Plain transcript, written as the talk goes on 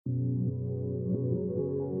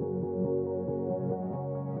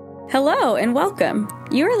Hello and welcome.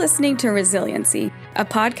 You are listening to Resiliency, a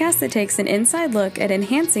podcast that takes an inside look at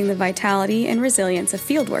enhancing the vitality and resilience of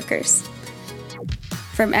field workers.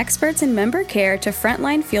 From experts in member care to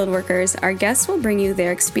frontline field workers, our guests will bring you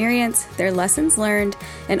their experience, their lessons learned,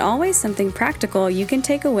 and always something practical you can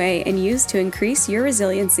take away and use to increase your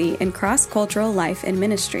resiliency in cross-cultural life and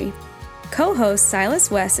ministry. Co-hosts Silas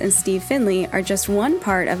West and Steve Finley are just one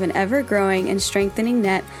part of an ever-growing and strengthening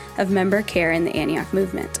net of member care in the Antioch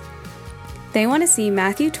movement. They want to see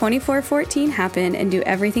Matthew 24:14 happen and do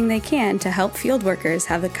everything they can to help field workers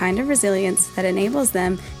have the kind of resilience that enables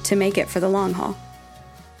them to make it for the long haul.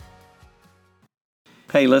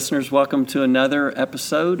 Hey listeners, welcome to another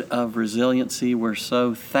episode of Resiliency. We're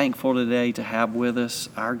so thankful today to have with us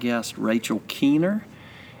our guest, Rachel Keener.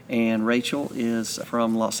 And Rachel is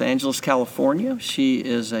from Los Angeles, California. She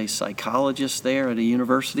is a psychologist there at a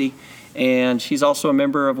university. And she's also a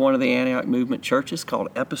member of one of the Antioch Movement churches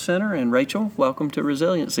called Epicenter. And Rachel, welcome to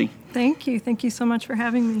Resiliency. Thank you. Thank you so much for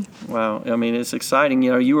having me. Wow. I mean, it's exciting.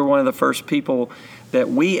 You know, you were one of the first people that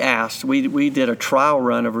we asked. We did a trial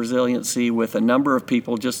run of Resiliency with a number of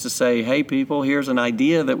people just to say, hey, people, here's an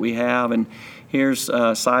idea that we have. And here's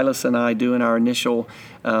Silas and I doing our initial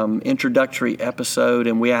introductory episode.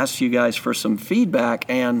 And we asked you guys for some feedback.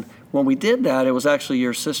 And when we did that, it was actually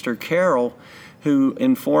your sister, Carol, who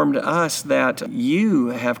informed us that you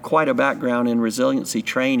have quite a background in resiliency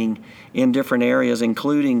training in different areas,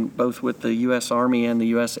 including both with the U.S. Army and the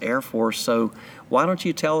U.S. Air Force. So why don't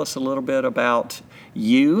you tell us a little bit about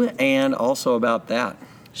you and also about that?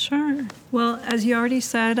 Sure. Well, as you already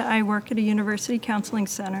said, I work at a university counseling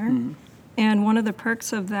center. Mm-hmm. And one of the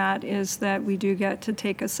perks of that is that we do get to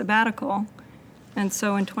take a sabbatical. And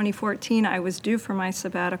so in 2014, I was due for my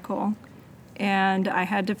sabbatical. And I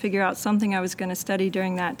had to figure out something I was going to study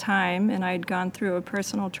during that time. And I had gone through a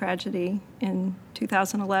personal tragedy in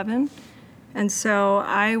 2011. And so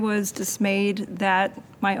I was dismayed that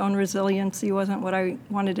my own resiliency wasn't what I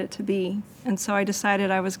wanted it to be. And so I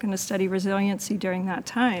decided I was going to study resiliency during that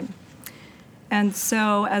time. And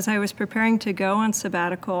so as I was preparing to go on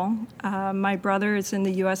sabbatical, my brother is in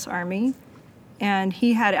the U.S. Army. And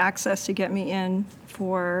he had access to get me in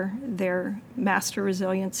for their Master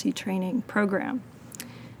Resiliency Training program.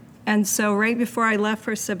 And so right before I left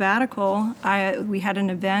for sabbatical, we had an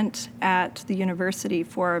event at the university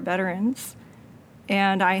for our veterans.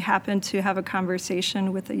 And I happened to have a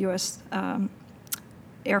conversation with the U.S.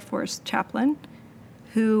 Air Force chaplain,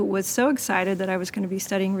 who was so excited that I was going to be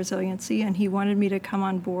studying resiliency, and he wanted me to come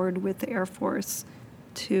on board with the Air Force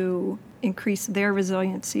to increase their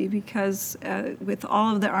resiliency because with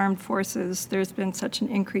all of the armed forces, there's been such an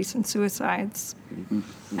increase in suicides.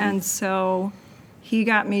 Mm-hmm. And so he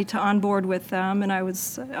got me to on board with them, and I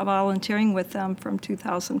was volunteering with them from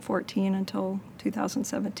 2014 until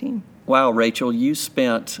 2017. Wow, Rachel, you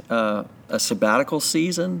spent a sabbatical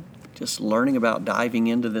season just learning about diving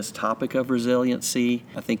into this topic of resiliency.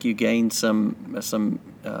 I think you gained some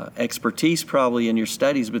expertise probably in your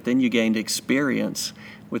studies, but then you gained experience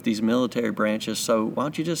with these military branches. So why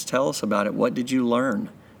don't you just tell us about it? What did you learn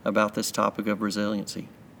about this topic of resiliency?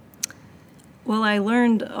 Well, I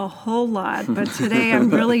learned a whole lot, but today I'm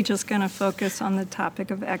really just going to focus on the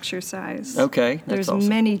topic of exercise. Okay, that's There's awesome.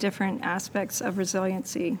 Many different aspects of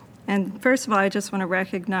resiliency. And first of all, I just want to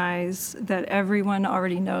recognize that everyone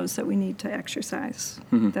already knows that we need to exercise.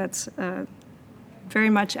 Mm-hmm. That's very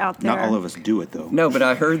much out there. Not all of us do it, though. No, but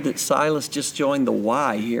I heard that Silas just joined the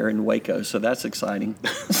Y here in Waco, so that's exciting.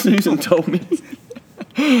 Susan told me.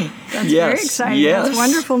 That's very exciting. Yes. That's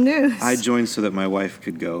wonderful news. I joined so that my wife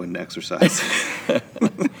could go and exercise.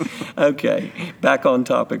 Okay, back on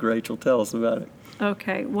topic, Rachel. Tell us about it.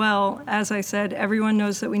 Okay, well, as I said, everyone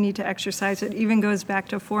knows that we need to exercise. It even goes back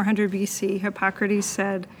to 400 BC. Hippocrates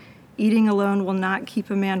said, eating alone will not keep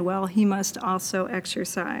a man well. He must also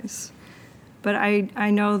exercise. But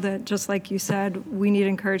I know that, just like you said, we need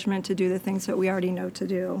encouragement to do the things that we already know to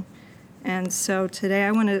do. And so today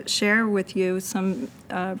I want to share with you some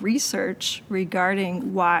research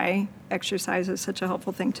regarding why exercise is such a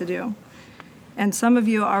helpful thing to do. And some of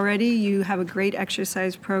you already, you have a great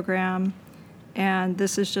exercise program, and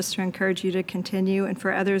this is just to encourage you to continue. And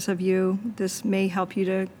for others of you, this may help you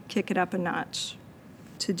to kick it up a notch.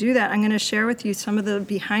 To do that, I'm going to share with you some of the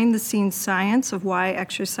behind-the-scenes science of why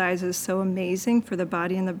exercise is so amazing for the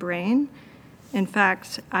body and the brain. In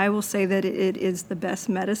fact, I will say that it is the best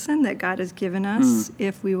medicine that God has given us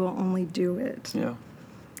if we will only do it. Yeah.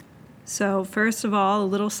 So first of all, a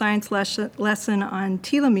little science lesson on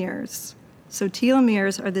telomeres. So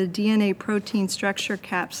telomeres are the DNA protein structure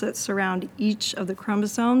caps that surround each of the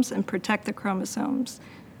chromosomes and protect the chromosomes.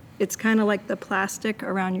 It's kind of like the plastic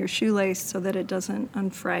around your shoelace so that it doesn't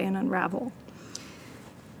unfray and unravel.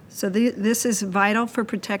 So this is vital for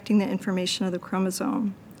protecting the information of the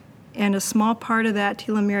chromosome. And a small part of that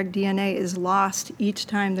telomeric DNA is lost each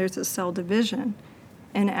time there's a cell division.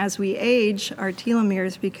 And as we age, our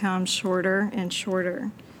telomeres become shorter and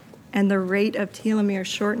shorter. And the rate of telomere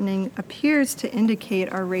shortening appears to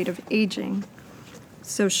indicate our rate of aging.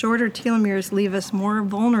 So shorter telomeres leave us more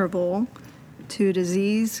vulnerable to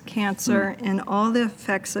disease, cancer, and all the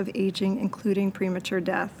effects of aging, including premature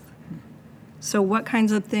death. So what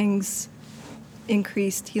kinds of things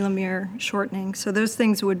increase telomere shortening? So those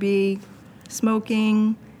things would be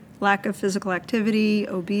smoking, lack of physical activity,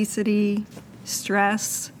 obesity,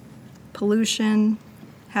 stress, pollution,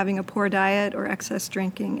 having a poor diet, or excess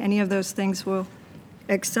drinking. Any of those things will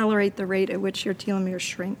accelerate the rate at which your telomeres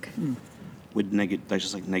shrink. Would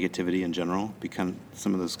just like negativity in general become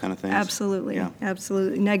some of those kind of things? Absolutely, Yeah.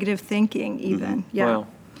 absolutely. Negative thinking even, yeah. Wow.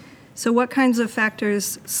 So what kinds of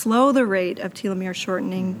factors slow the rate of telomere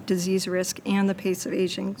shortening, disease risk, and the pace of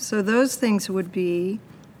aging? So those things would be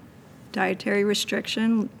dietary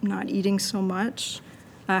restriction, not eating so much,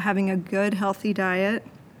 having a good, healthy diet,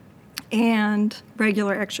 and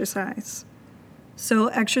regular exercise. So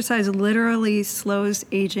exercise literally slows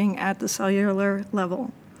aging at the cellular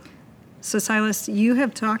level. So Silas, you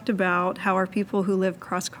have talked about how our people who live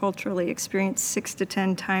cross-culturally experience 6 to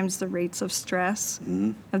 10 times the rates of stress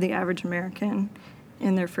of the average American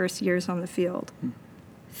in their first years on the field.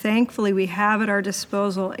 Thankfully, we have at our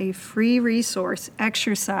disposal a free resource,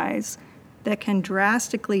 exercise, that can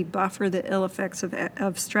drastically buffer the ill effects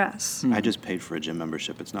of stress. I just paid for a gym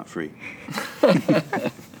membership. It's not free.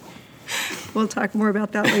 We'll talk more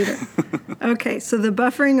about that later. Okay, so the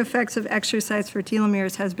buffering effects of exercise for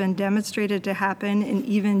telomeres has been demonstrated to happen in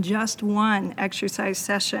even just one exercise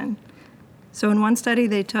session. So in one study,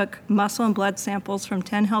 they took muscle and blood samples from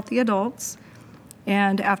 10 healthy adults,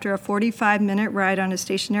 and after a 45-minute ride on a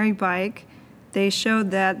stationary bike, they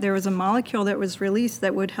showed that there was a molecule that was released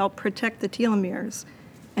that would help protect the telomeres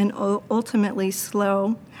and ultimately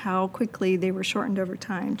slow how quickly they were shortened over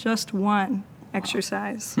time. Just one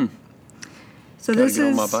exercise. So Gotta this get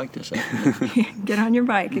is on my bike this afternoon. get on your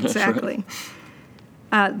bike, exactly.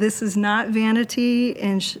 This is not vanity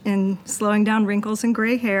in slowing down wrinkles and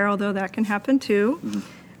gray hair, although that can happen too.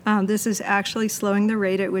 This is actually slowing the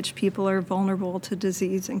rate at which people are vulnerable to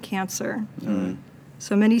disease and cancer.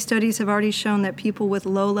 So many studies have already shown that people with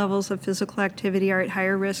low levels of physical activity are at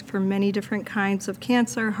higher risk for many different kinds of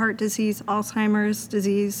cancer, heart disease, Alzheimer's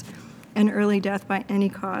disease, and early death by any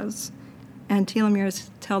cause. And telomeres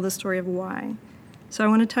tell the story of why. So I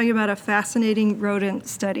want to tell you about a fascinating rodent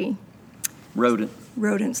study. Rodent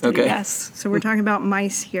study, Okay. yes. So we're talking about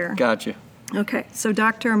mice here. Gotcha. Okay, so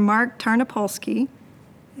Dr. Mark Tarnopolsky,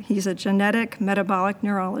 he's a genetic metabolic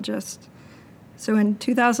neurologist. So in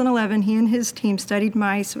 2011, he and his team studied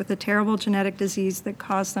mice with a terrible genetic disease that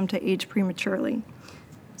caused them to age prematurely.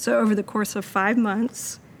 So over the course of 5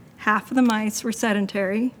 months, half of the mice were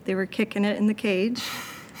sedentary. They were kicking it in the cage.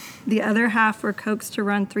 The other half were coaxed to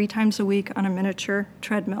run 3 times a week on a miniature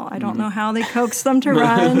treadmill. I don't know how they coaxed them to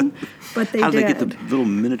run, but they How did. did they get the little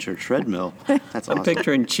miniature treadmill? That's awesome. I'm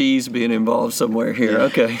picturing cheese being involved somewhere here. Yeah.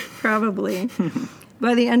 Okay. Probably.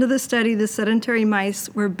 By the end of the study, the sedentary mice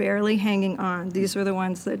were barely hanging on. These were the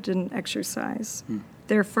ones that didn't exercise.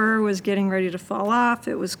 Their fur was getting ready to fall off.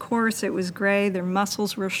 It was coarse. It was gray. Their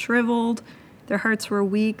muscles were shriveled. Their hearts were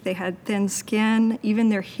weak. They had thin skin. Even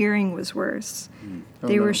their hearing was worse.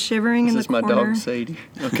 They were shivering in the corner. This is my dog, Sadie.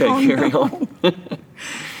 Okay, Oh, carry no. on.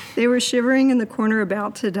 They were shivering in the corner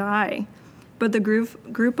about to die. But the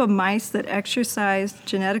group of mice that exercised,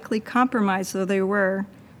 genetically compromised though they were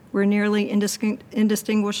nearly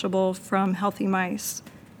indistinguishable from healthy mice.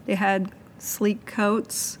 They had sleek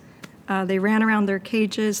coats. They ran around their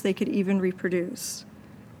cages. They could even reproduce.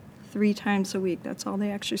 3 times a week, that's all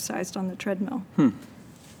they exercised on the treadmill.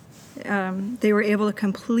 They were able to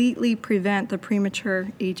completely prevent the premature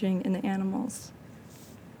aging in the animals.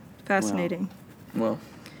 Fascinating. Well,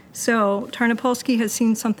 So Tarnopolsky has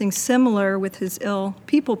seen something similar with his ill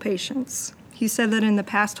people patients. He said that in the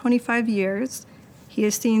past 25 years, he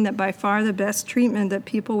has seen that by far the best treatment that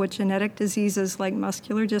people with genetic diseases like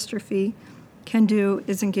muscular dystrophy can do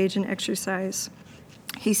is engage in exercise.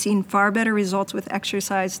 He's seen far better results with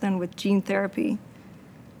exercise than with gene therapy.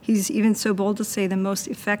 He's even so bold to say the most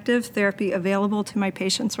effective therapy available to my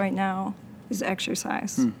patients right now is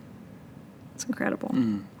exercise. It's incredible.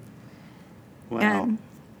 Wow.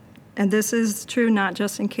 And this is true not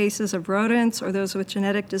just in cases of rodents or those with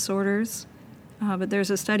genetic disorders, but there's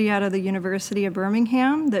a study out of the University of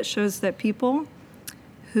Birmingham that shows that people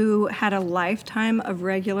who had a lifetime of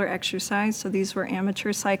regular exercise, so these were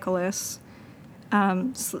amateur cyclists,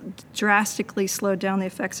 drastically slowed down the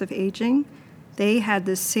effects of aging. They had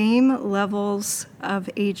the same levels of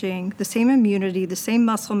aging, the same immunity, the same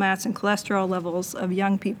muscle mass and cholesterol levels of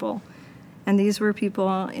young people. And these were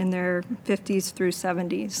people in their 50s through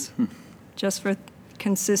 70s, just for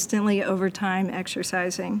consistently over time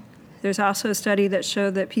exercising. There's also a study that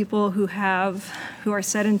showed that people who are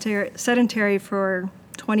sedentary for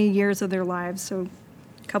 20 years of their lives, so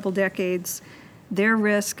a couple decades, their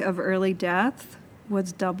risk of early death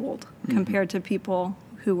was doubled compared to people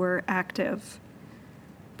who were active.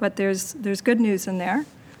 But there's good news in there.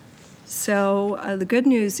 So the good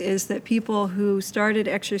news is that people who started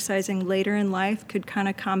exercising later in life could kind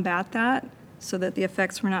of combat that so that the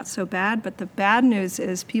effects were not so bad. But the bad news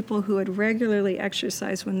is people who had regularly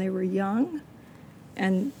exercised when they were young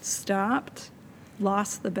and stopped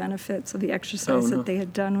lost the benefits of the exercise that they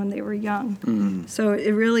had done when they were young. So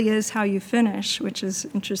it really is how you finish, which is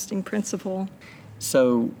an interesting principle.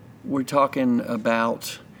 So we're talking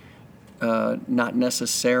about not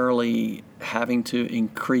necessarily having to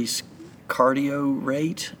increase cardio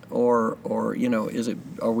rate, or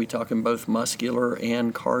are we talking both muscular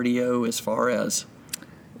and cardio as far as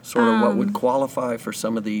sort of what would qualify for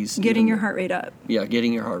some of these? Getting your heart rate up. Yeah,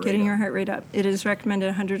 getting your heart rate up. Getting your heart rate up. It is recommended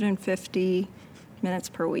 150 minutes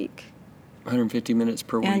per week. 150 minutes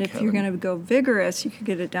per week. And if you're going to go vigorous, you could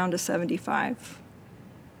get it down to 75.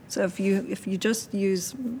 So if you just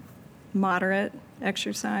use moderate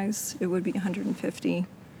exercise, it would be 150.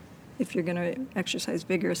 If you're going to exercise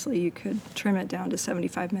vigorously, you could trim it down to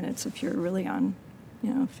 75 minutes if you're really on,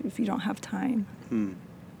 if you don't have time.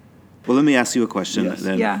 Well, let me ask you a question. Yes.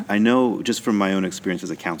 Then. Yeah. I know, just from my own experience as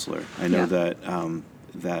a counselor, I know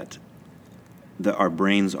that our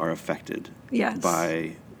brains are affected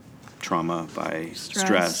by trauma, by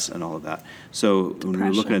stress, and all of that. So when we're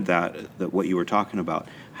looking at that what you were talking about,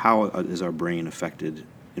 how is our brain affected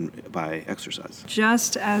by exercise?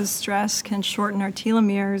 Just as stress can shorten our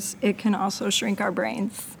telomeres, it can also shrink our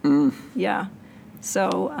brains. Yeah.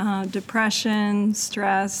 So depression,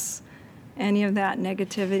 stress, any of that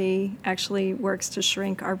negativity actually works to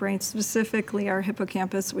shrink our brain, specifically our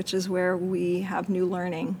hippocampus, which is where we have new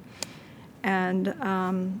learning. And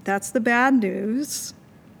that's the bad news,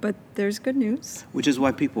 but there's good news. Which is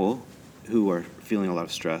why people who are feeling a lot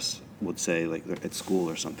of stress would say, like, they're at school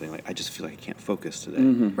or something, like, I just feel like I can't focus today.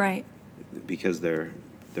 Right. Because they're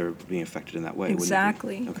being affected in that way.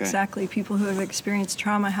 Exactly. Okay. Exactly. People who have experienced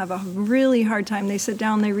trauma have a really hard time. They sit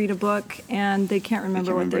down, they read a book, and they can't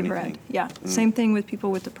remember what they've read. Yeah. Same thing with people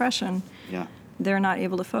with depression. Yeah. They're not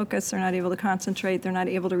able to focus. They're not able to concentrate. They're not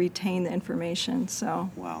able to retain the information. So.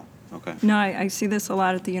 Wow. Okay. No, I see this a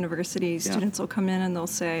lot at the university. Students will come in and they'll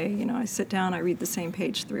say, I sit down, I read the same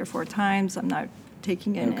page 3 or 4 times. I'm not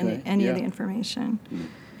taking in any of the information.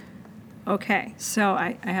 Okay, so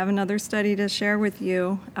I have another study to share with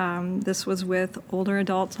you. This was with older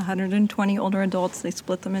adults, 120 older adults. They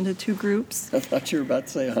split them into 2 groups. I thought you were about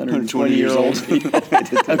to say 120-year-old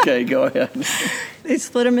people. Okay, go ahead. They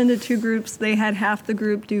split them into 2 groups. They had half the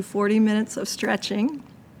group do 40 minutes of stretching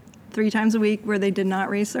 3 times a week where they did not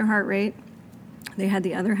raise their heart rate. They had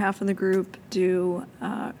the other half of the group do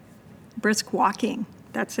brisk walking.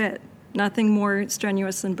 That's it. Nothing more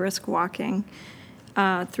strenuous than brisk walking.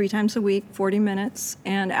 3 times a week, 40 minutes.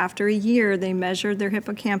 And after a year, they measured their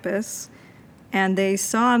hippocampus, and they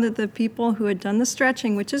saw that the people who had done the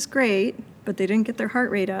stretching, which is great, but they didn't get their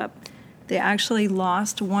heart rate up, they actually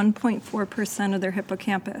lost 1.4% of their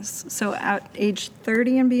hippocampus. So at age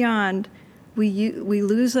 30 and beyond, we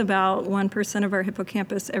lose about 1% of our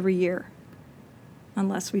hippocampus every year,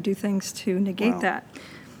 unless we do things to negate that.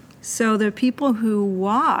 So the people who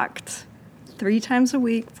walked 3 times a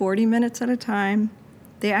week, 40 minutes at a time,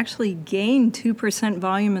 they actually gained 2%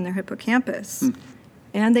 volume in their hippocampus.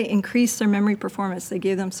 And they increased their memory performance. They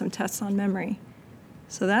gave them some tests on memory.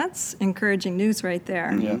 So that's encouraging news right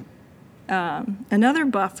there. Another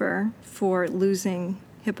buffer for losing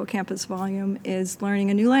hippocampus volume is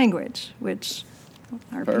learning a new language, which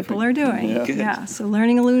our people are doing. So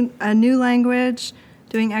learning a new language,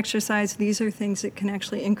 doing exercise, these are things that can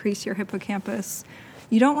actually increase your hippocampus.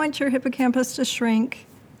 You don't want your hippocampus to shrink.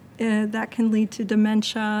 That can lead to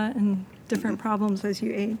dementia and different problems as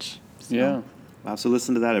you age. So. Wow, so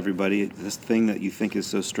listen to that, everybody. This thing that you think is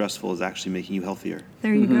so stressful is actually making you healthier.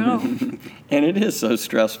 There you go. And it is so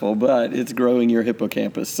stressful, but it's growing your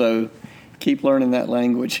hippocampus. So keep learning that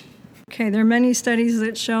language. Okay, there are many studies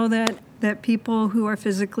that show that people who are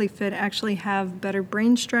physically fit actually have better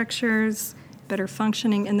brain structures, better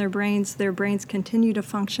functioning in their brains continue to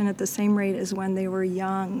function at the same rate as when they were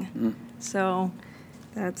young. So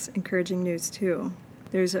that's encouraging news too.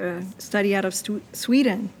 There's a study out of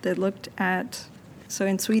Sweden that looked at, so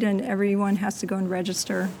in Sweden, everyone has to go and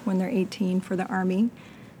register when they're 18 for the army.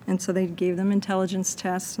 And so they gave them intelligence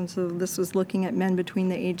tests. And so this was looking at men between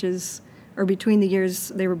the years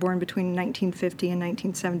they were born between 1950 and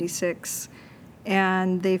 1976.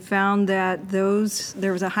 And they found that there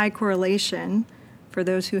was a high correlation for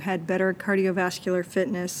those who had better cardiovascular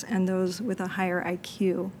fitness and those with a higher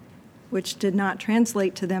IQ, which did not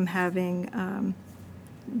translate to them having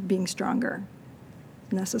being stronger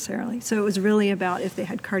necessarily. So it was really about if they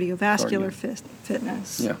had cardiovascular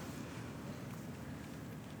fitness. Yeah.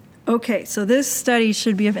 Okay, so this study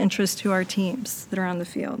should be of interest to our teams that are on the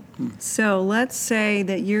field. So let's say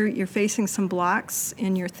that you're facing some blocks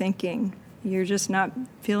in your thinking. You're just not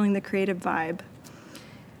feeling the creative vibe.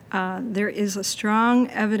 There is a strong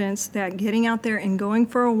evidence that getting out there and going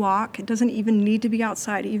for a walk, it doesn't even need to be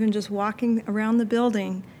outside, even just walking around the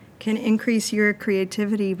building can increase your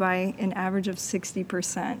creativity by an average of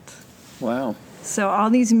 60%. Wow. So all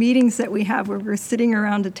these meetings that we have where we're sitting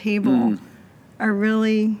around a table are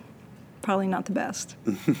really probably not the best.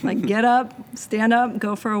 Like get up, stand up,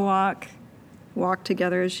 go for a walk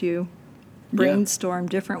together as you brainstorm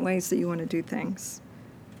different ways that you want to do things.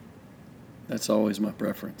 That's always my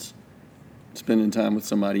preference. Spending time with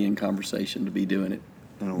somebody in conversation to be doing it.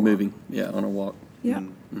 Moving, on a walk. Yeah.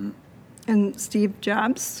 Mm-hmm. And Steve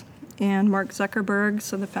Jobs and Mark Zuckerberg,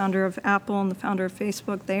 so the founder of Apple and the founder of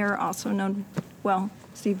Facebook, they are also known,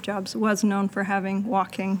 Steve Jobs was known for having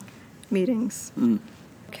walking meetings.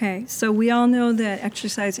 Okay, so we all know that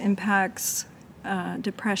exercise impacts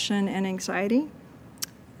depression and anxiety.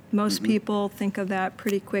 Most people think of that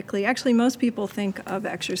pretty quickly. Actually, most people think of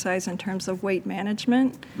exercise in terms of weight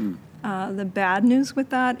management. The bad news with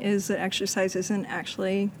that is that exercise isn't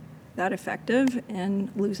actually that effective in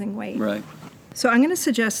losing weight. Right. So I'm going to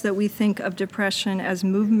suggest that we think of depression as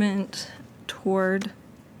movement toward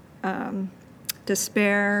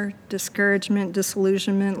despair, discouragement,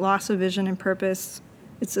 disillusionment, loss of vision and purpose.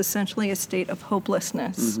 It's essentially a state of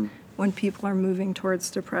hopelessness when people are moving towards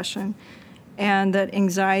depression. And that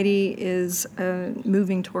anxiety is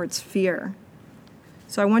moving towards fear.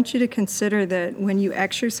 So I want you to consider that when you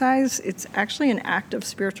exercise, it's actually an act of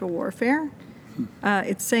spiritual warfare.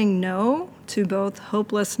 It's saying no to both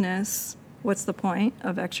hopelessness, what's the point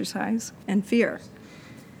of exercise, and fear.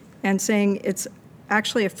 And saying it's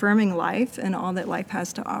actually affirming life and all that life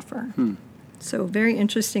has to offer. So very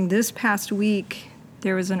interesting. This past week,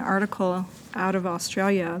 there was an article out of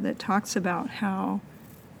Australia that talks about how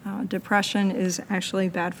depression is actually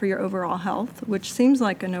bad for your overall health, which seems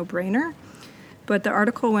like a no-brainer. But the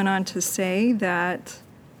article went on to say that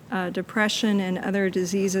depression and other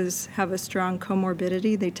diseases have a strong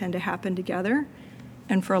comorbidity. They tend to happen together.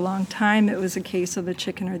 And for a long time, it was a case of the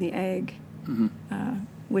chicken or the egg,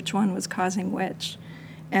 which one was causing which.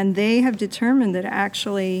 And they have determined that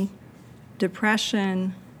actually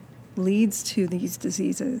depression leads to these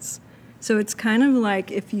diseases. So it's kind of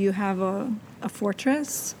like if you have a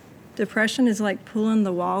fortress, depression is like pulling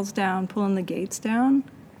the walls down, pulling the gates down,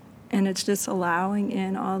 and it's just allowing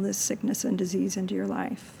in all this sickness and disease into your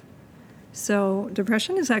life. So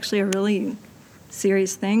depression is actually a really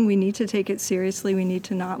serious thing. We need to take it seriously. We need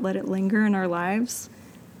to not let it linger in our lives.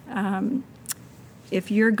 If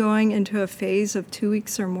you're going into a phase of 2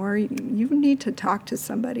 weeks or more, you need to talk to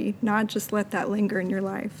somebody, not just let that linger in your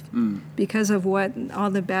life because of all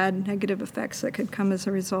the bad negative effects that could come as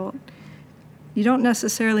a result. You don't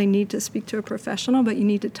necessarily need to speak to a professional, but you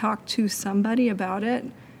need to talk to somebody about it.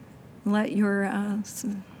 Let your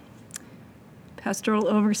pastoral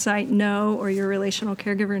oversight know, or your relational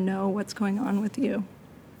caregiver know what's going on with you.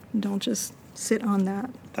 Don't just sit on that.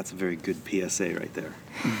 That's a very good PSA right there.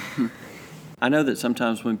 I know that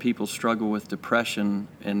sometimes when people struggle with depression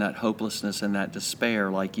and that hopelessness and that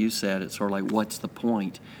despair, like you said, it's sort of like, what's the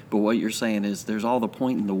point? But what you're saying is there's all the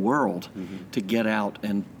point in the world to get out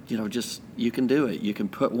and, just, you can do it. You can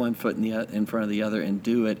put one foot in front of the other and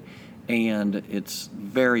do it, and it's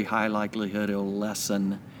very high likelihood it'll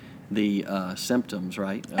lessen the symptoms,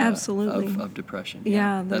 right? Absolutely. Of depression.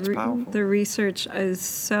 Yeah, that's powerful. The research is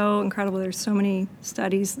so incredible. There's so many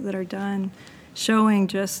studies that are done showing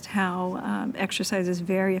just how exercise is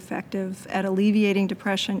very effective at alleviating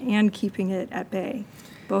depression and keeping it at bay,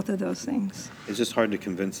 both of those things. It's just hard to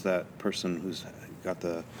convince that person who's got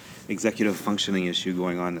the executive functioning issue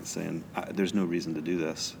going on that's saying, there's no reason to do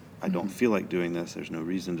this. I don't feel like doing this. There's no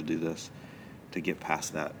reason to do this, to get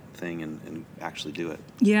past that thing and actually do it.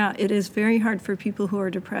 Yeah, it is very hard for people who are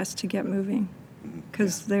depressed to get moving.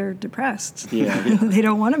 because they're depressed. Yeah. They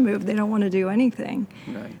don't want to move. They don't want to do anything.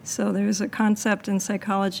 Right. So there's a concept in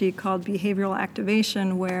psychology called behavioral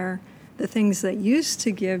activation where the things that used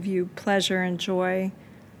to give you pleasure and joy,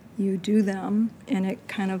 you do them, and it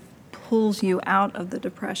kind of pulls you out of the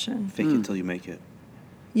depression. Fake it till you make it.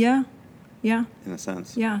 Yeah. Yeah. In a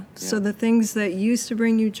sense. Yeah. So the things that used to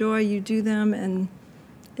bring you joy, you do them, and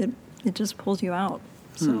it just pulls you out.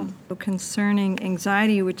 So concerning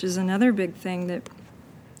anxiety, which is another big thing that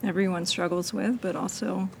everyone struggles with, but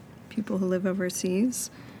also people who live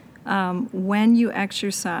overseas, when you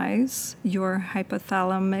exercise, your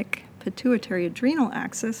hypothalamic pituitary adrenal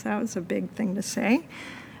axis, that was a big thing to say,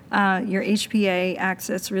 your HPA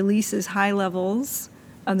axis releases high levels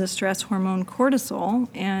of the stress hormone cortisol,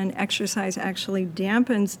 and exercise actually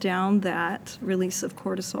dampens down that release of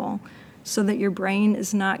cortisol so that your brain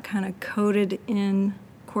is not kind of coated in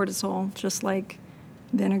cortisol, just like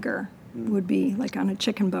vinegar would be, like on a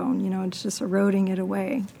chicken bone, it's just eroding it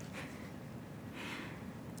away.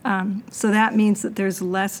 So that means that there's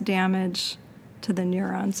less damage to the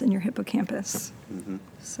neurons in your hippocampus. Mm-hmm.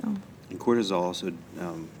 So. And cortisol also it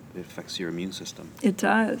affects your immune system. It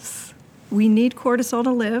does. We need cortisol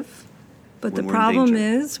to live, but the problem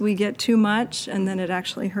is we get too much and then it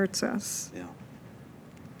actually hurts us. Yeah.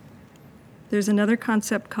 There's another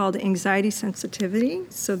concept called anxiety sensitivity.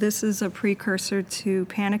 So this is a precursor to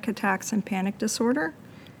panic attacks and panic disorder.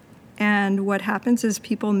 And what happens is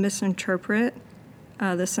people misinterpret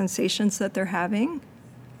the sensations that they're having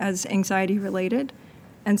as anxiety related.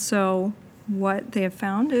 And so what they have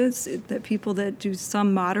found is that people that do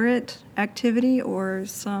some moderate activity or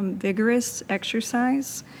some vigorous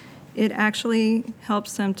exercise, it actually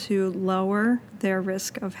helps them to lower their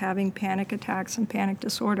risk of having panic attacks and panic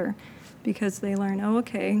disorder, because they learn,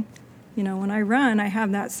 when I run, I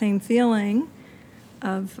have that same feeling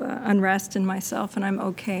of unrest in myself, and I'm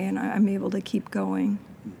okay, and I'm able to keep going.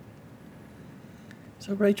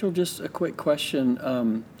 So, Rachel, just a quick question.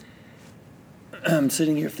 I'm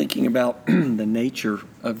sitting here thinking about the nature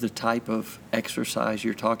of the type of exercise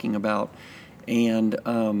you're talking about, and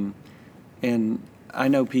I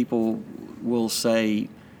know people will say,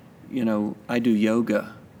 I do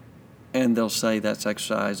yoga, and they'll say that's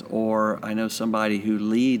exercise. Or I know somebody who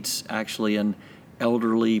leads actually an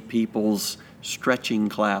elderly people's stretching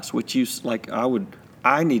class, which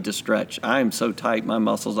I need to stretch. I am so tight, my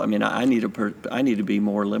muscles. I mean, I need to be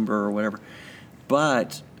more limber or whatever.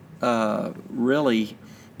 But really,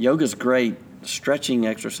 yoga's great. Stretching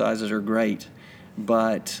exercises are great.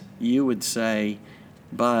 But you would say,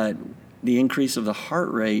 the increase of the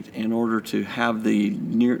heart rate in order to have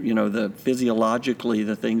the physiologically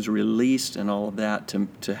the things released and all of that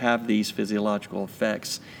to have these physiological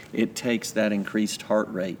effects, it takes that increased heart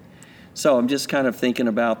rate. So I'm just kind of thinking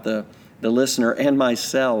about the listener and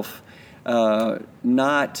myself,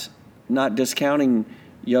 not discounting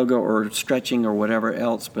yoga or stretching or whatever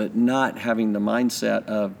else, but not having the mindset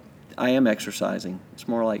of I am exercising. It's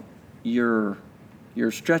more like you're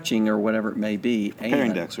stretching or whatever it may be.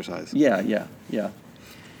 Preparing to exercise. Yeah.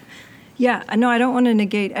 Yeah, no, I don't want to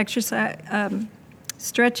negate exercise.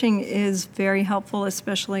 Stretching is very helpful,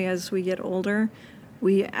 especially as we get older.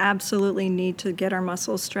 We absolutely need to get our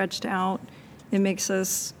muscles stretched out. It makes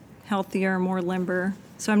us healthier, more limber.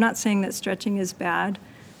 So I'm not saying that stretching is bad,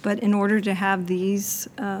 but in order to have these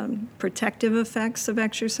protective effects of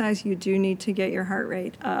exercise, you do need to get your heart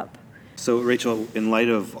rate up. So, Rachel, in light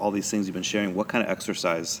of all these things you've been sharing, what kind of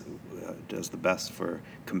exercise does the best for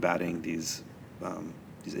combating these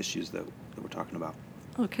issues that we're talking about?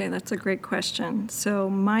 Okay, that's a great question. So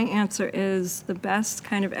my answer is the best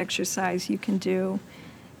kind of exercise you can do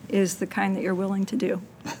is the kind that you're willing to do.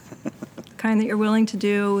 The kind that you're willing to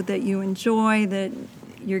do, that you enjoy, that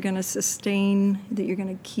you're going to sustain, that you're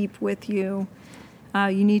going to keep with you.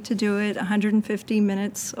 You need to do it 150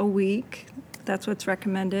 minutes a week. That's what's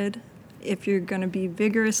recommended. If you're going to be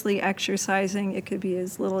vigorously exercising, it could be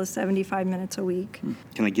as little as 75 minutes a week.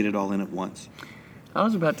 Can I get it all in at once? I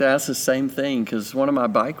was about to ask the same thing, because one of my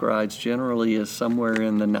bike rides generally is somewhere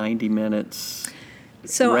in the 90 minutes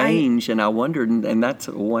range, and I wondered, and that's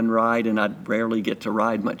one ride, and I rarely get to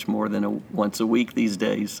ride much more than once a week these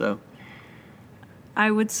days. So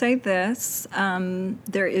I would say this,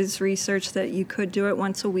 there is research that you could do it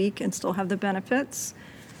once a week and still have the benefits,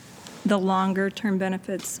 the longer-term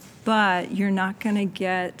benefits, but you're not going to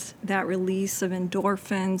get that release of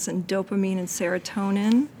endorphins and dopamine and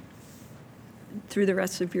serotonin through the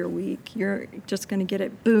rest of your week. You're just going to get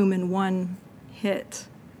it, boom, in one hit.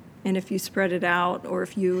 And if you spread it out, or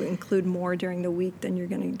if you include more during the week, then you're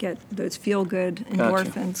going to get those feel-good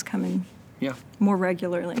endorphins coming more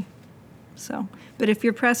regularly. So, but if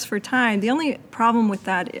you're pressed for time, the only problem with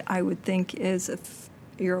that, I would think, is if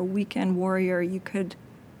you're a weekend warrior, you could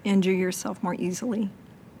injure yourself more easily.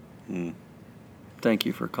 Thank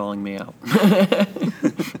you for calling me out.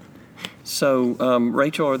 So,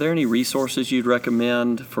 Rachel, are there any resources you'd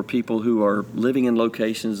recommend for people who are living in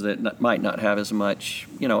locations that might not have as much,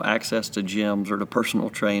 access to gyms or to personal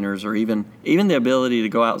trainers, or even the ability to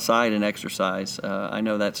go outside and exercise? I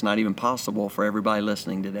know that's not even possible for everybody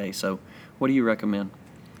listening today. So, what do you recommend?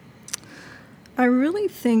 I really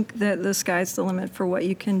think that the sky's the limit for what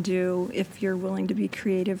you can do if you're willing to be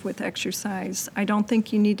creative with exercise. I don't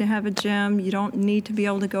think you need to have a gym. You don't need to be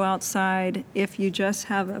able to go outside. If you just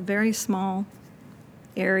have a very small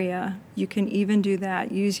area, you can even do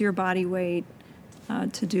that. Use your body weight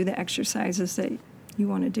to do the exercises that you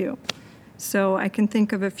want to do. So I can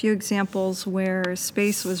think of a few examples where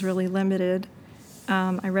space was really limited.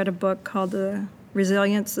 I read a book called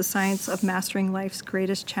Resilience, the Science of Mastering Life's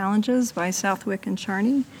Greatest Challenges by Southwick and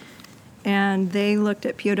Charney. And they looked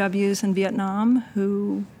at POWs in Vietnam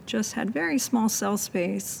who just had very small cell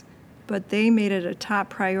space, but they made it a top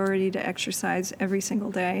priority to exercise every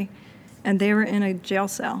single day. And they were in a jail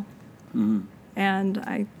cell. Mm-hmm. And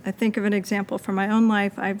I think of an example from my own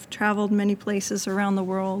life. I've traveled many places around the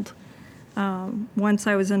world. Once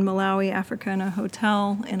I was in Malawi, Africa, in a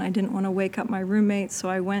hotel, and I didn't want to wake up my roommate, so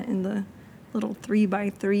I went in the little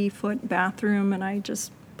 3x3 foot bathroom, and I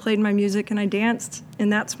just played my music and I danced in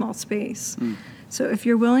that small space. So if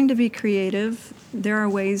you're willing to be creative, there are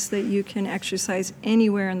ways that you can exercise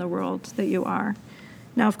anywhere in the world that you are.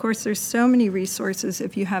 Now, of course, there's so many resources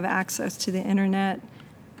if you have access to the internet.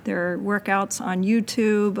 There are workouts on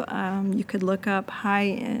YouTube. You could look up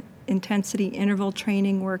high-intensity interval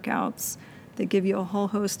training workouts that give you a whole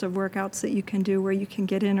host of workouts that you can do where you can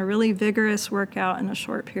get in a really vigorous workout in a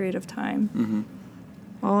short period of time. Mm-hmm.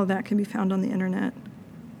 All of that can be found on the internet.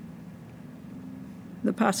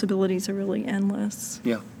 The possibilities are really endless.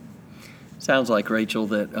 Yeah. Sounds like, Rachel,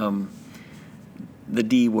 that the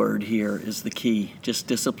D word here is the key. Just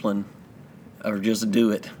discipline, or just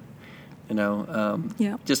do it.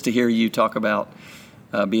 Just to hear you talk about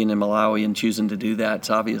being in Malawi and choosing to do that, it's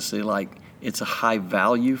obviously like it's a high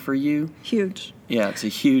value for you. Huge. Yeah, it's a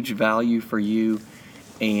huge value for you,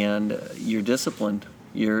 and you're disciplined.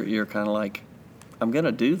 You're kind of like, I'm going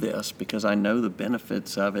to do this because I know the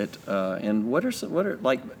benefits of it. And what are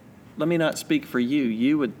like? Let me not speak for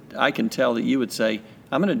you. I can tell that you would say,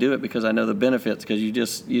 I'm going to do it because I know the benefits. Because you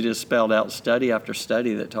just spelled out study after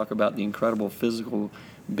study that talk about the incredible physical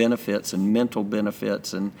benefits and mental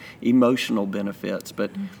benefits and emotional benefits.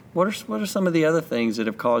 But what are some of the other things that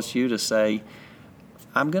have caused you to say,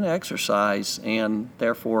 I'm going to exercise, and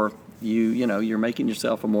therefore you're making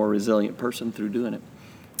yourself a more resilient person through doing it?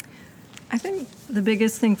 I think the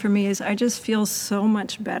biggest thing for me is I just feel so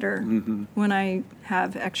much better when I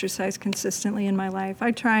have exercise consistently in my life.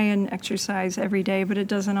 I try and exercise every day, but it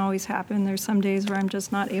doesn't always happen. There's some days where I'm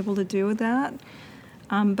just not able to do that.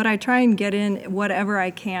 But I try and get in whatever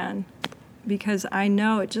I can because I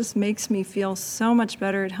know it just makes me feel so much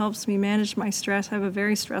better. It helps me manage my stress. I have a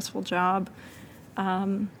very stressful job.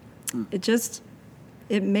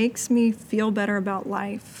 It makes me feel better about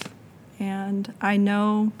life. And I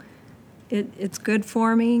know it's good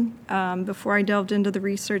for me. Before I delved into the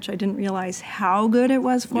research, I didn't realize how good it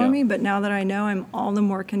was for me. But now that I know, I'm all the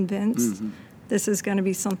more convinced this is going to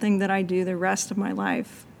be something that I do the rest of my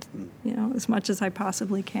life. As much as I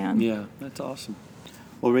possibly can. Yeah, that's awesome.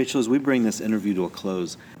 Well, Rachel, as we bring this interview to a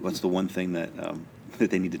close, what's the one thing that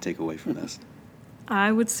they need to take away from this?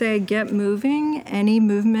 I would say get moving. Any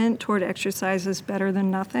movement toward exercise is better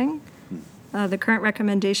than nothing. The current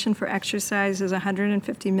recommendation for exercise is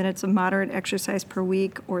 150 minutes of moderate exercise per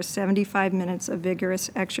week or 75 minutes of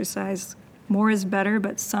vigorous exercise. More is better,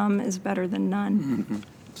 but some is better than none.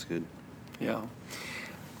 That's good. Yeah.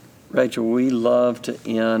 Rachel, we love to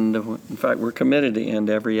end, in fact, we're committed to end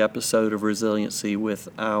every episode of Resiliency with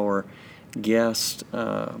our guest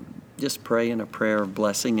just praying a prayer of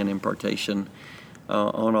blessing and impartation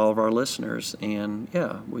on all of our listeners. And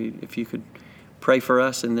if you could pray for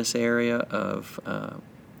us in this area of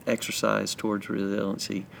exercise towards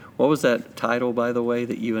resiliency. What was that title, by the way,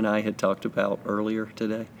 that you and I had talked about earlier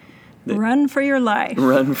today? Run for your life.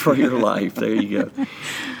 Run for your life. There you go.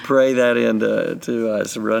 Pray that into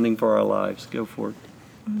us, running for our lives. Go for it.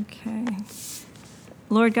 Okay.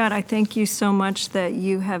 Lord God, I thank you so much that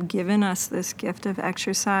you have given us this gift of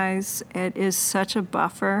exercise. It is such a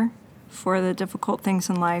buffer for the difficult things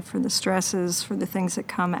in life, for the stresses, for the things that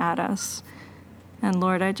come at us. And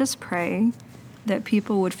Lord, I just pray that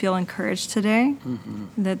people would feel encouraged today,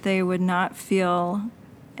 that they would not feel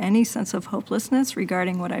any sense of hopelessness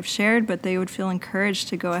regarding what I've shared, but they would feel encouraged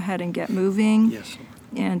to go ahead and get moving. Yes, Lord.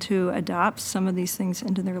 And to adopt some of these things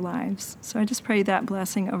into their lives. So I just pray that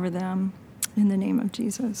blessing over them in the name of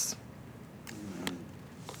Jesus. Amen.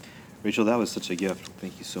 Rachel, that was such a gift.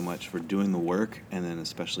 Thank you so much for doing the work, and then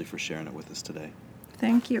especially for sharing it with us today.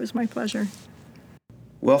 Thank you. It was my pleasure.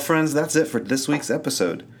 Well, friends, that's it for this week's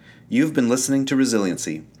episode. You've been listening to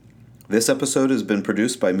Resiliency. This episode has been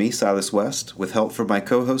produced by me, Silas West, with help from my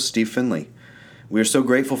co-host, Steve Finley. We are so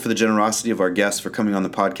grateful for the generosity of our guests for coming on the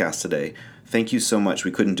podcast today. Thank you so much.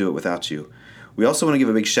 We couldn't do it without you. We also want to give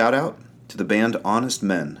a big shout out to the band Honest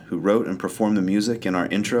Men, who wrote and performed the music in our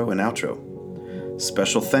intro and outro.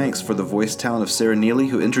 Special thanks for the voice talent of Sarah Neely,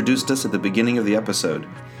 who introduced us at the beginning of the episode.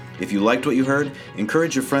 If you liked what you heard,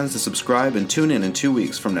 encourage your friends to subscribe and tune in 2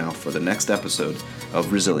 weeks from now for the next episode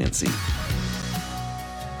of Resiliency.